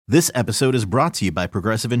This episode is brought to you by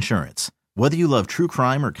Progressive Insurance. Whether you love true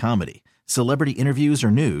crime or comedy, celebrity interviews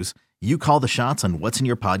or news, you call the shots on what's in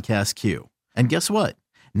your podcast queue. And guess what?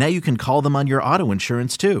 Now you can call them on your auto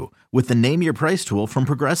insurance too with the Name Your Price tool from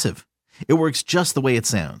Progressive. It works just the way it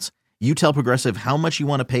sounds. You tell Progressive how much you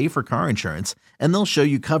want to pay for car insurance, and they'll show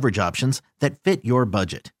you coverage options that fit your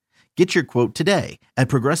budget. Get your quote today at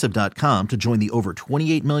Progressive.com to join the over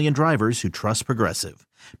 28 million drivers who trust Progressive.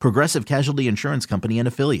 Progressive Casualty Insurance Company and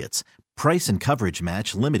Affiliates. Price and coverage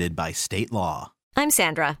match limited by state law. I'm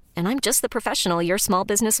Sandra, and I'm just the professional your small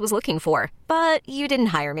business was looking for. But you didn't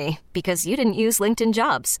hire me because you didn't use LinkedIn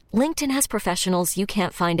Jobs. LinkedIn has professionals you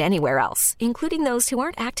can't find anywhere else, including those who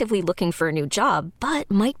aren't actively looking for a new job, but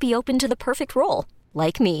might be open to the perfect role,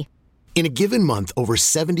 like me. In a given month, over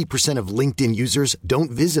 70% of LinkedIn users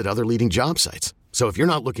don't visit other leading job sites. So if you're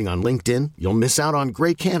not looking on LinkedIn, you'll miss out on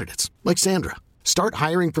great candidates like Sandra. Start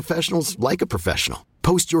hiring professionals like a professional.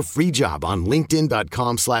 Post your free job on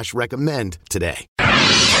linkedin.com/recommend today.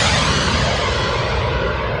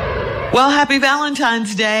 Well, happy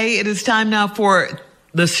Valentine's Day. It is time now for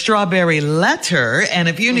the Strawberry Letter. And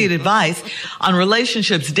if you need advice on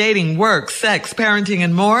relationships, dating, work, sex, parenting,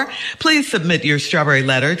 and more, please submit your Strawberry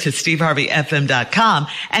Letter to steveharveyfm.com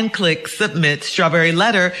and click Submit Strawberry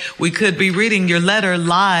Letter. We could be reading your letter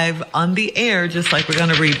live on the air, just like we're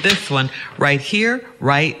going to read this one right here,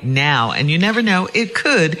 right now. And you never know, it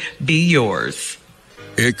could be yours.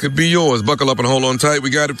 It could be yours. Buckle up and hold on tight. We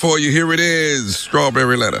got it for you. Here it is.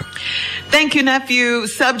 Strawberry Letter. Thank you, nephew.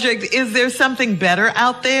 Subject, is there something better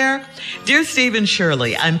out there? Dear Steve and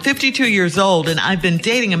Shirley, I'm 52 years old and I've been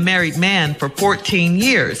dating a married man for 14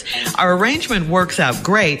 years. Our arrangement works out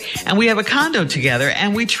great and we have a condo together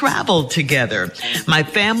and we travel together. My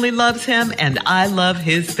family loves him and I love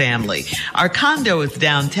his family. Our condo is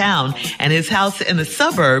downtown and his house in the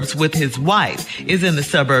suburbs with his wife is in the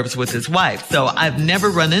suburbs with his wife. So I've never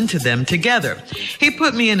run into them together. He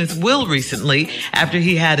put me in his will recently after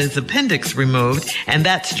he had his appendix removed, and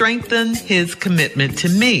that strengthened his commitment to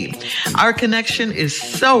me. Our connection is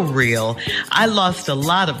so real. I lost a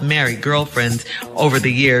lot of married girlfriends over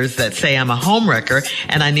the years that say I'm a homewrecker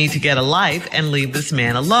and I need to get a life and leave this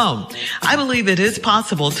man alone. I believe it is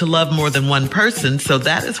possible to love more than one person, so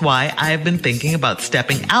that is why I have been thinking about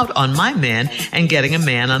stepping out on my man and getting a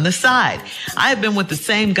man on the side. I have been with the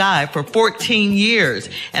same guy for 14 years.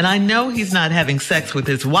 And I know he's not having sex with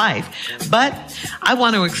his wife, but I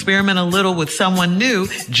want to experiment a little with someone new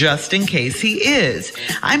just in case he is.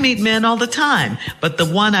 I meet men all the time, but the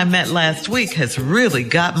one I met last week has really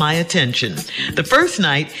got my attention. The first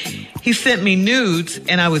night, he sent me nudes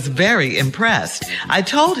and I was very impressed. I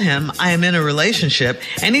told him I am in a relationship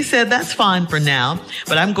and he said that's fine for now,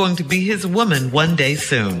 but I'm going to be his woman one day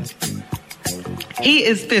soon. He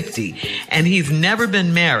is 50 and he's never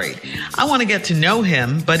been married. I want to get to know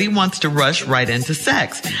him, but he wants to rush right into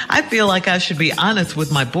sex. I feel like I should be honest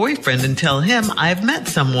with my boyfriend and tell him I've met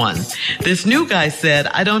someone. This new guy said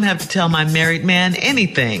I don't have to tell my married man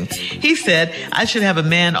anything. He said I should have a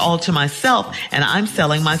man all to myself and I'm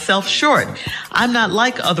selling myself short. I'm not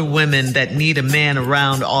like other women that need a man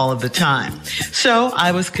around all of the time. So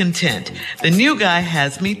I was content. The new guy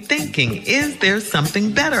has me thinking, is there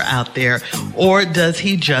something better out there? Or does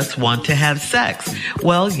he just want to have sex?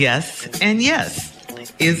 Well, yes and yes.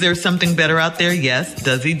 Is there something better out there? Yes.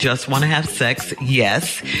 Does he just want to have sex?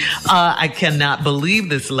 Yes. I cannot believe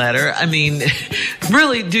this letter. I mean,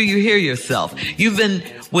 really, do you hear yourself? You've been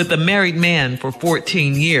with a married man for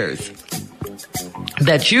 14 years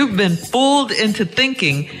that you've been fooled into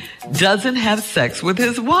thinking doesn't have sex with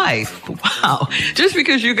his wife. Wow. Just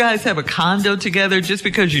because you guys have a condo together, just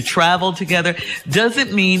because you travel together,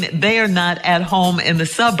 doesn't mean they are not at home in the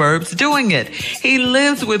suburbs doing it. He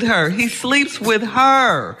lives with her. He sleeps with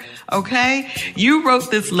her. Okay? You wrote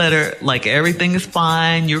this letter like everything is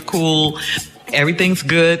fine. You're cool. Everything's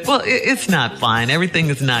good. Well, it's not fine. Everything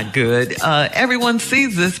is not good. Everyone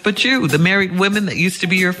sees this but you. The married women that used to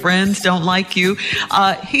be your friends don't like you.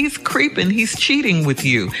 He's creeping. He's cheating with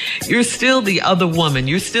you. You're still the other woman.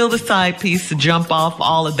 You're still the side piece to jump off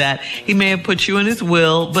all of that. He may have put you in his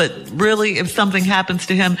will, but really, if something happens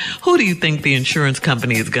to him, who do you think the insurance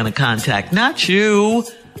company is going to contact? Not you.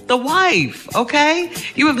 The wife, okay?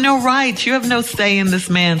 You have no rights. You have no say in this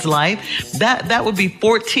man's life. That would be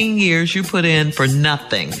 14 years you put in for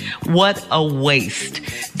nothing. What a waste.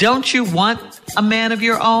 Don't you want a man of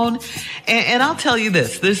your own? And I'll tell you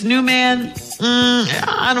this new man,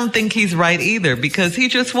 I don't think he's right either, because he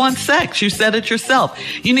just wants sex. You said it yourself.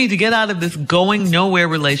 You need to get out of this going nowhere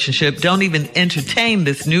relationship. Don't even entertain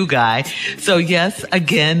this new guy. So yes,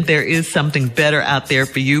 again, there is something better out there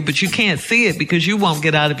for you, but you can't see it because you won't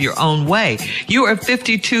get out of your own way. You are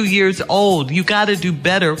 52 years old. You got to do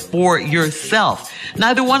better for yourself.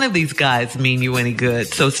 Neither one of these guys mean you any good.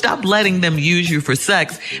 So stop letting them use you for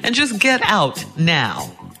sex and just get out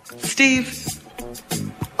now. Steve?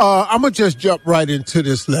 I'm going to just jump right into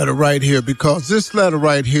this letter right here, because this letter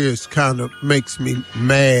right here is kind of makes me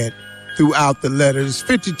mad throughout the letter. This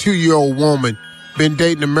 52-year-old woman been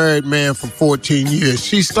dating a married man for 14 years.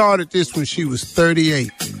 She started this when she was 38.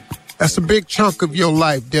 That's a big chunk of your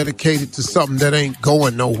life dedicated to something that ain't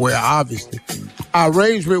going nowhere, obviously. Our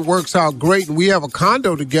arrangement works out great, and we have a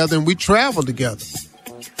condo together, and we travel together.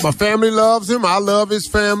 My family loves him. I love his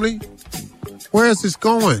family. Where is this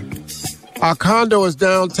going? Our condo is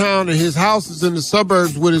downtown, and his house is in the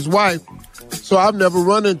suburbs with his wife, so I've never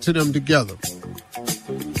run into them together.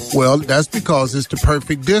 Well, that's because it's the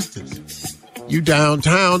perfect distance. You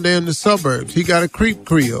downtown, they're in the suburbs. He got a creep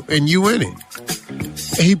crib, and you in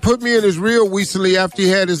it. He put me in his reel recently after he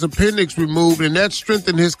had his appendix removed, and that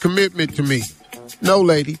strengthened his commitment to me. No,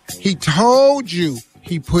 lady, he told you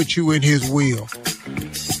he put you in his will.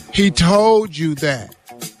 He told you that.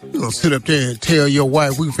 You gonna sit up there and tell your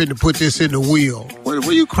wife we finna put this in the wheel? What,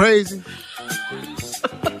 were you crazy?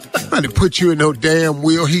 I didn't put you in no damn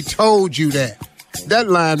wheel. He told you that. That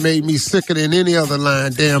line made me sicker than any other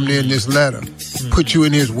line damn near in this letter. Put you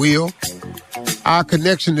in his wheel. Our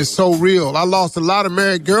connection is so real. I lost a lot of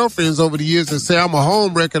married girlfriends over the years that say I'm a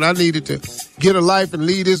home wrecker and I needed to get a life and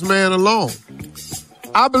leave this man alone.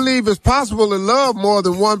 I believe it's possible to love more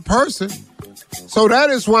than one person. So that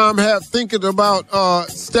is why I'm thinking about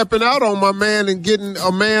stepping out on my man and getting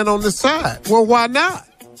a man on the side. Well, why not?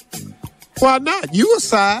 Why not? You a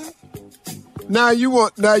side. Now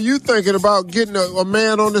you thinking about getting a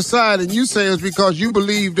man on the side, and you say it's because you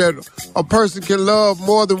believe that a person can love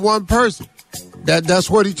more than one person. That's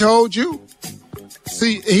what he told you?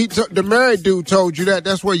 See, the married dude told you that.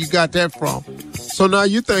 That's where you got that from. So now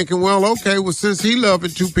you're thinking, well, okay, well, since he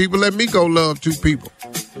loving two people, let me go love two people.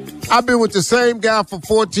 I've been with the same guy for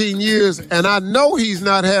 14 years, and I know he's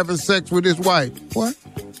not having sex with his wife. What?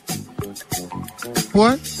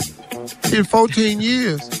 What? In 14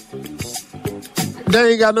 years.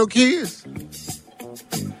 They ain't got no kids.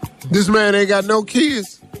 This man ain't got no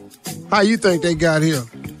kids. How you think they got here?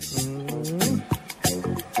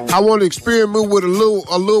 I want to experiment with a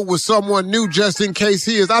little with someone new just in case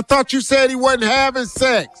he is. I thought you said he wasn't having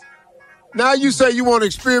sex. Now you say you want to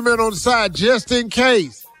experiment on the side just in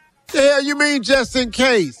case. The hell you mean just in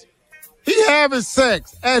case? He having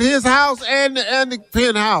sex at his house and the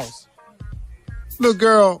penthouse. Look,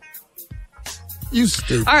 girl, you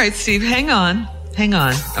stupid. All right, Steve, hang on.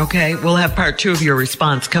 Okay, we'll have part 2 of your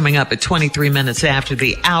response coming up at 23 minutes after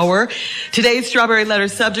the hour. Today's Strawberry Letter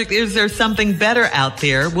subject, is there something better out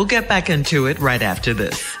there? We'll get back into it right after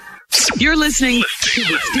this. You're listening to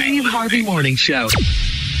the Steve Harvey Morning Show.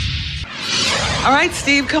 All right,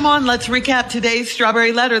 Steve, come on. Let's recap today's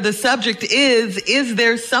Strawberry Letter. The subject is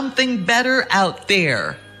there something better out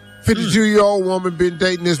there? 52-year-old woman been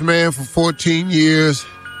dating this man for 14 years.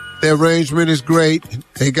 Their arrangement is great.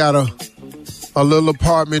 They got a little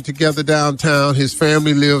apartment together downtown. His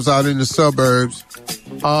family lives out in the suburbs.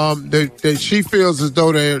 She feels as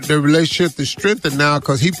though their relationship is strengthened now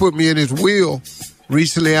because he put me in his will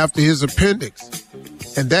recently after his appendix.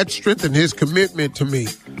 And that strengthened his commitment to me.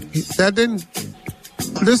 That didn't...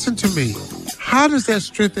 Listen to me. How does that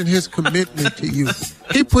strengthen his commitment to you?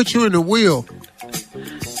 He put you in the will.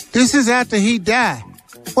 This is after he died.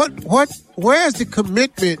 Where's the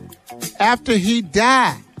commitment after he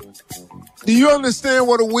died? Do you understand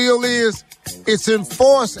what a will is? It's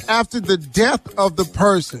enforced after the death of the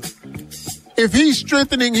person. If he's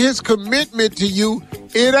strengthening his commitment to you,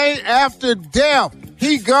 it ain't after death.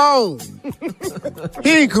 He gone. He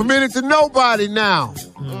ain't committed to nobody now.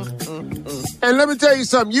 And let me tell you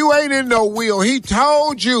something. You ain't in no will. He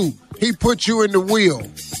told you he put you in the will.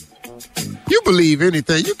 You believe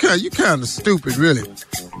anything. You kind of stupid, really.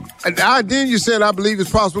 And then you said, I believe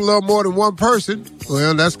it's possible to love more than one person.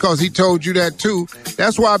 Well, that's because he told you that, too.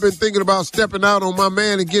 That's why I've been thinking about stepping out on my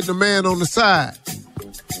man and getting a man on the side.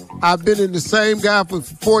 I've been in the same guy for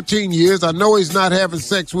 14 years. I know he's not having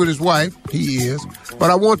sex with his wife. He is.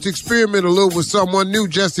 But I want to experiment a little with someone new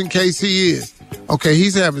just in case he is. Okay,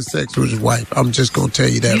 he's having sex with his wife. I'm just going to tell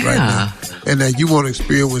you that right now. And that you want to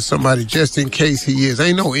experiment with somebody just in case he is.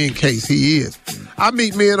 Ain't no in case he is. I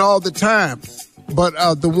meet men all the time.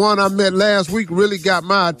 But the one I met last week really got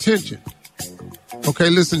my attention. Okay,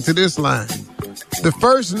 listen to this line. The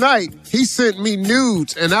first night, he sent me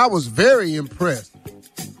nudes, and I was very impressed.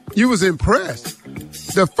 You was impressed?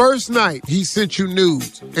 The first night, he sent you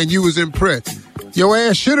nudes, and you was impressed. Your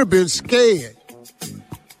ass should have been scared.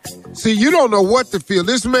 See, you don't know what to feel.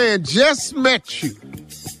 This man just met you,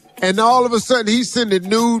 and all of a sudden, he's sending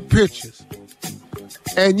nude pictures.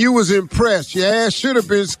 And you was impressed. Your ass should have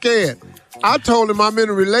been scared. I told him I'm in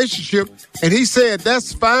a relationship, and he said,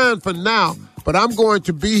 that's fine for now, but I'm going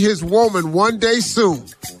to be his woman one day soon.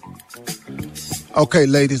 Okay,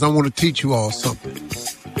 ladies, I want to teach you all something.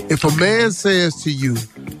 If a man says to you,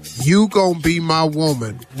 you gonna be my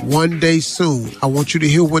woman one day soon, I want you to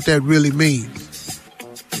hear what that really means.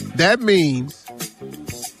 That means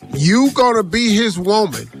you gonna be his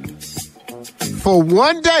woman for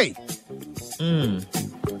one day.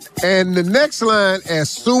 And the next line, as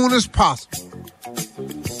soon as possible.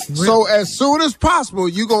 Really? So as soon as possible,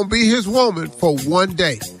 you're going to be his woman for one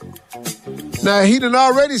day. Now, he done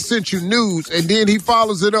already sent you nudes, and then he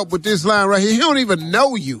follows it up with this line right here. He don't even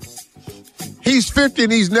know you. He's 50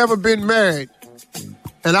 and he's never been married,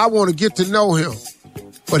 and I want to get to know him.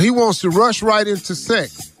 But he wants to rush right into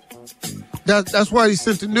sex. That's why he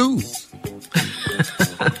sent the nudes.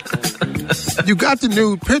 You got the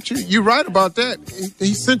nude picture. You're right about that.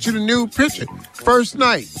 He sent you the nude picture. First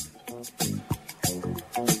night.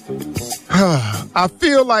 I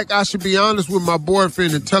feel like I should be honest with my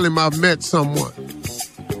boyfriend and tell him I've met someone.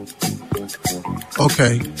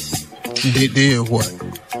 Okay. Then what?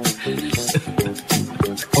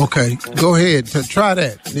 Okay, go ahead. Try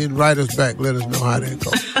that. Then write us back. Let us know how that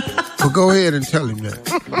goes. But go ahead and tell him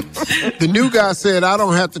that. The new guy said, I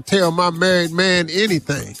don't have to tell my married man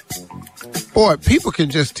anything. Boy, people can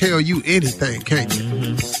just tell you anything, can't you?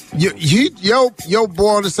 Mm-hmm. Your boy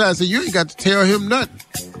on the side said, you ain't got to tell him nothing.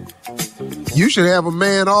 You should have a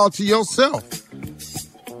man all to yourself.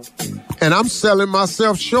 And I'm selling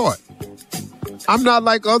myself short. I'm not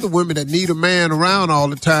like other women that need a man around all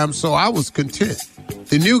the time, so I was content.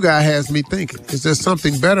 The new guy has me thinking, is there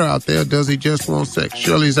something better out there, or does he just want sex?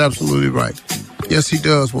 Shirley's absolutely right. Yes, he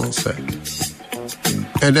does want sex.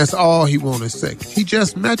 And that's all he wants is sex. He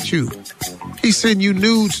just met you. He sent you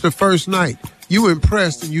nudes the first night. You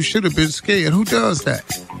impressed and you should have been scared. Who does that?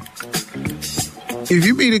 If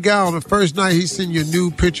you meet a guy on the first night, he send you a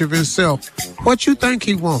nude picture of himself, what you think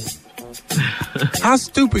he wants? How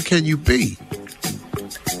stupid can you be?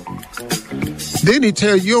 Then he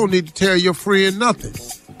tell you don't need to tell your friend nothing.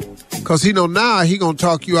 Because he know now he going to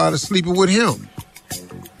talk you out of sleeping with him.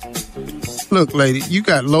 Look, lady, you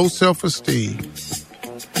got low self-esteem.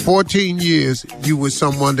 14 years, you with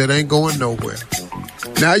someone that ain't going nowhere.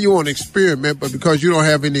 Now you want to experiment, but because you don't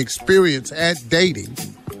have any experience at dating,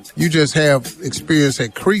 you just have experience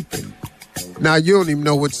at creeping. Now you don't even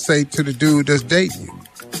know what to say to the dude that's dating you.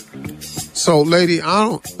 So, lady,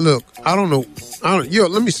 let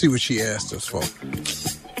me see what she asked us for.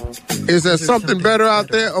 Is there something better out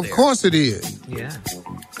there? Of course it is. Yeah.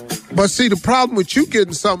 But see, the problem with you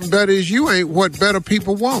getting something better is you ain't what better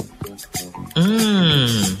people want.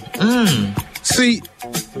 See,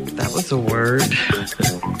 that was a word.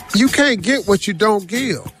 You can't get what you don't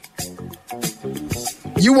give.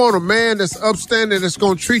 You want a man that's upstanding, that's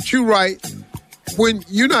going to treat you right when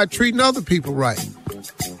you're not treating other people right.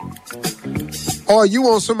 Or you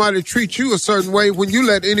want somebody to treat you a certain way when you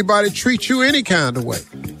let anybody treat you any kind of way.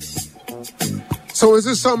 So is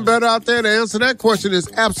there something better out there? The answer to that question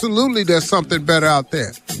is absolutely there's something better out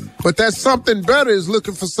there. But that something better is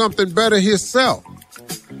looking for something better himself.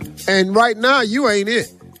 And right now, you ain't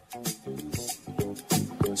it.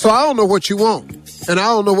 So I don't know what you want. And I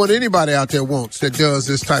don't know what anybody out there wants that does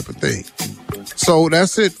this type of thing. So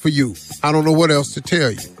that's it for you. I don't know what else to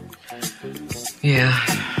tell you. Yeah.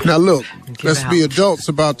 Now look, let's be adults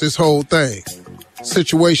about this whole thing.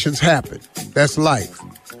 Situations happen. That's life.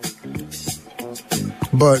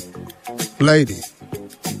 But, lady,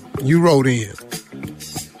 you wrote in.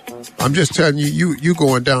 I'm just telling you, you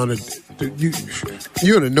going down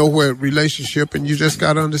you're in a nowhere relationship, and you just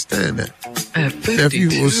got to understand that. At 52. If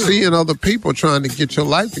you were seeing other people trying to get your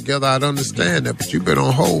life together, I'd understand that, but you've been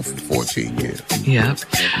on hold for 14 years. Yeah.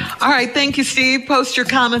 All right. Thank you, Steve. Post your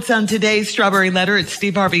comments on today's Strawberry Letter at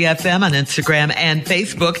Steve Harvey FM on Instagram and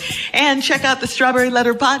Facebook. And check out the Strawberry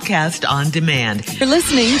Letter podcast on demand. You're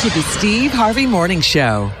listening to the Steve Harvey Morning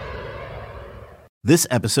Show. This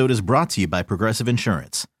episode is brought to you by Progressive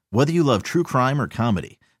Insurance. Whether you love true crime or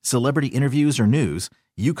comedy, celebrity interviews or news,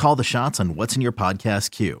 you call the shots on what's in your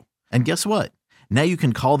podcast queue. And guess what? Now you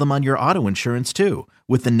can call them on your auto insurance too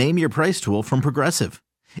with the Name Your Price tool from Progressive.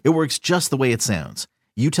 It works just the way it sounds.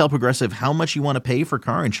 You tell Progressive how much you want to pay for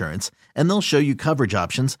car insurance, and they'll show you coverage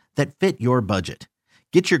options that fit your budget.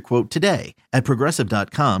 Get your quote today at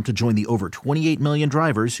Progressive.com to join the over 28 million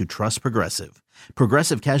drivers who trust Progressive.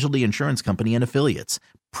 Progressive Casualty Insurance Company and Affiliates.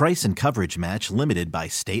 Price and coverage match limited by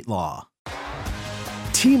state law.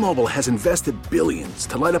 T-Mobile has invested billions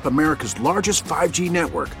to light up America's largest 5G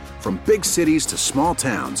network, from big cities to small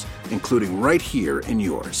towns, including right here in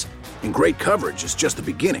yours. And great coverage is just the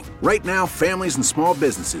beginning. Right now, families and small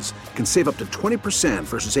businesses can save up to 20%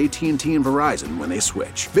 versus AT&T and Verizon when they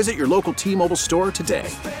switch. Visit your local T-Mobile store today.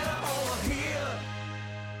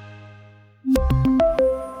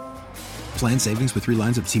 Plan savings with 3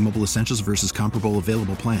 lines of T-Mobile Essentials versus comparable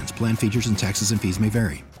available plans. Plan features and taxes and fees may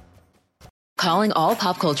vary. Calling all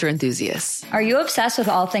pop culture enthusiasts. Are you obsessed with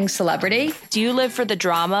all things celebrity? Do you live for the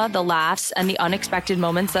drama, the laughs, and the unexpected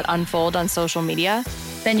moments that unfold on social media?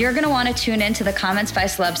 Then you're going to want to tune in to the Comments by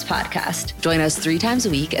Celebs podcast. Join us 3 times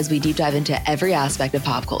a week as we deep dive into every aspect of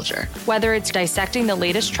pop culture. Whether it's dissecting the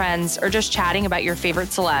latest trends or just chatting about your favorite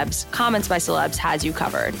celebs, Comments by Celebs has you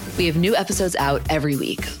covered. We have new episodes out every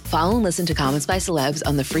week. Follow and listen to Comments by Celebs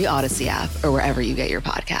on the free Odyssey app or wherever you get your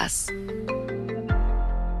podcasts.